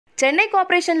சென்னை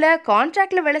கார்ப்பரேஷன்ல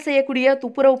கான்ட்ராக்ட்ல வேலை செய்யக்கூடிய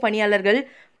துப்புரவு பணியாளர்கள்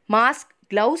மாஸ்க்,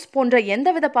 கிளவுஸ் போன்ற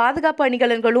எந்தவித பாதுகாப்பு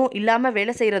அணிகலன்களும் இல்லாம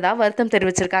வேலை செய்யறதா வருத்தம்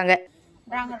தெரிவிச்சிருக்காங்க.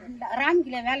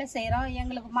 ராம்கில வேலை செய்யறோம்,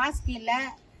 எங்களுக்கு மாஸ்க் இல்ல,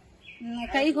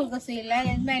 கை குலுக்கசு இல்ல,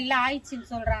 எதுவுமே எல்லாம் ஆயிடுச்சுன்னு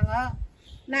சொல்றாங்க.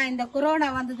 நான் இந்த கொரோனா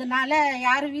வந்ததுனால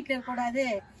யாரும் வீட்டில் இருக்கக்கூடாது,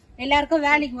 எல்லாருக்கும்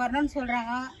வேலைக்கு வரணும்னு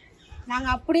சொல்றாங்க. நாங்க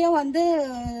அப்படியே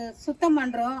சுத்தம்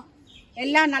பண்றோம்,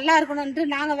 எல்லாம் நல்லா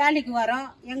இருக்கணும்னு நாங்க வேலைக்கு வரோம்.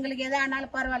 எங்களுக்கு எதா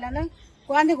ஆனாலும் பரவாயில்லன்னு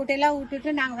குழந்தை குட்டையெல்லாம் விட்டுட்டு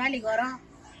நாங்க வேலைக்கு வரோம்.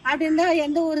 அப்படி இருந்தா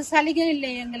எந்த ஒரு சலுகையும் இல்லை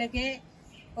எங்களுக்கு.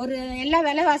 எல்லா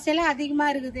விலைவாசியெல்லாம் அதிகமா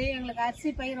இருக்குது. எங்களுக்கு அரிசி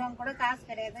பயிர் வாங்க கூட காசு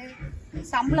கிடையாது.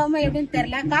 சம்பளமும் எப்படின்னு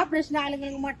தெரியல. கார்பரேஷன்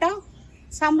ஆளுங்களுக்கு மட்டும்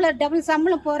சம்பளம் டபுள்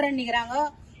சம்பளம் போடுறேன்னுக்கிறாங்க.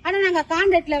 ஆனா நாங்க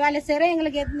கான்ட்ராக்ட்ல வேலை செய்யறோம்,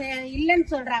 எங்களுக்கு இல்லைன்னு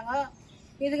சொல்றாங்க.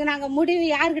 இதுக்கு நாங்க முடிவு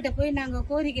யாருக்கிட்ட போய் நாங்க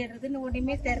கோரிக்கை கேட்டுறதுன்னு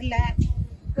ஒண்ணுமே தெரியல.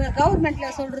 கவர்மெண்ட்ல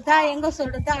சொல்றதா, எங்க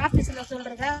சொல்றதா, ஆபீஸ்ல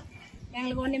சொல்றதா,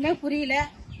 எங்களுக்கு ஒண்ணுமே புரியல.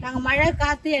 நாங்க மழை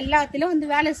காத்து எல்லாத்திலும்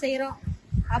வேலை செய்யறோம்.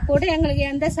 அப்போது எங்களுக்கு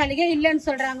எந்த சலுகையும் இல்லைன்னு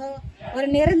சொல்றாங்க. ஒரு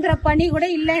நிரந்தர பணி கூட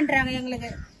இல்லைன்றாங்க. எங்களுக்கு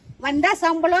வந்தா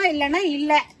சம்பளம், இல்லைன்னா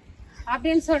இல்லை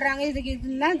அப்படின்னு சொல்றாங்க. இதுக்கு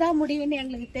இதுதான் முடிவுன்னு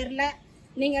எங்களுக்கு தெரியல.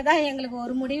 நீங்க தான் எங்களுக்கு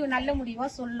ஒரு முடிவு, நல்ல முடிவா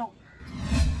சொல்லணும்.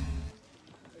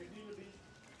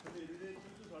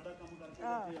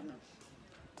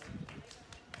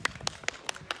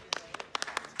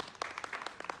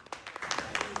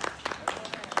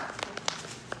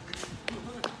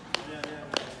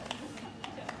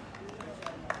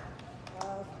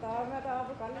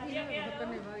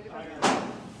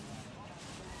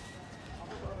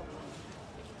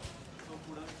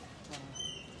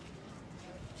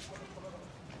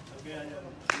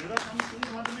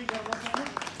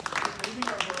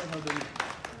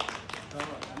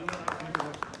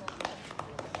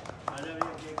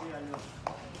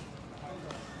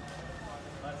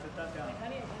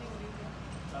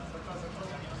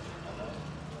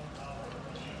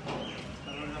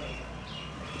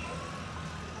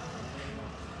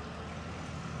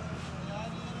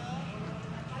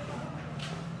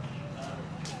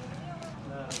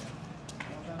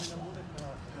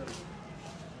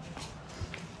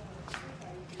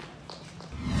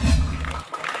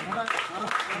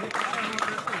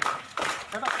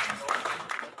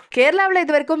 கேரளாவில்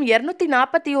இதுவரைக்கும்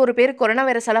 241 பேர் கொரோனா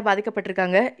வைரஸால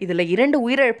பாதிக்கப்பட்டிருக்காங்க. இதுல 2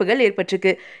 உயிரிழப்புகள்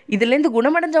ஏற்பட்டிருக்கு. இதுல இருந்து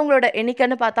குணமடைஞ்சவங்களோட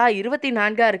எண்ணிக்கைன்னு பார்த்தா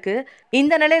 24 இருக்கு.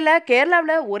 இந்த நிலையில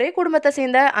கேரளாவில் ஒரே குடும்பத்தை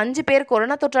சேர்ந்த 5 பேர்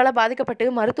கொரோனா தொற்றால பாதிக்கப்பட்டு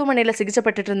மருத்துவமனையில சிகிச்சை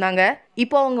பெற்றுட்டு இருந்தாங்க.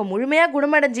 இப்போ அவங்க முழுமையா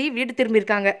குணமடைஞ்சு வீடு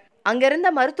திரும்பியிருக்காங்க. அங்க இருந்த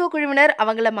மருத்துவ குழுவினர்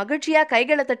அவங்கள மகிழ்ச்சியா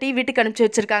கைகளை தட்டி வீட்டுக்கு அனுப்பிச்சு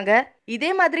வச்சிருக்காங்க.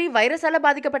 இதே மாதிரி வைரஸால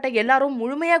பாதிக்கப்பட்ட எல்லாரும்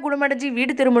முழுமையா குணமடைஞ்சு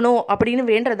வீடு திரும்பணும் அப்படின்னு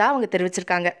வேண்டதா அவங்க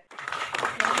தெரிவிச்சிருக்காங்க.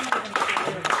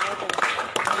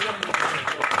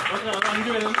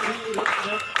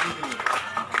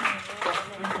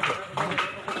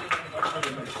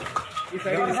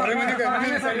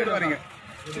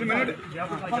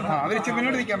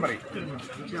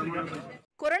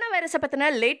 கொரோனா வைரஸை பத்தின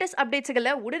லேட்டஸ்ட்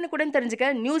அப்டேட்ஸ்களை உடனுக்குடன் தெரிஞ்சுக்க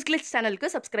நியூஸ் கிளிட்ஸ்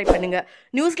சேனலுக்கு சப்ஸ்கிரைப் பண்ணுங்க.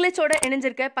 நியூஸ் கிளிட்ஸோட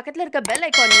இணைஞ்சிருக்க பக்கத்துல இருக்க பெல்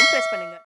ஐகானையும் பிரஸ் பண்ணுங்க.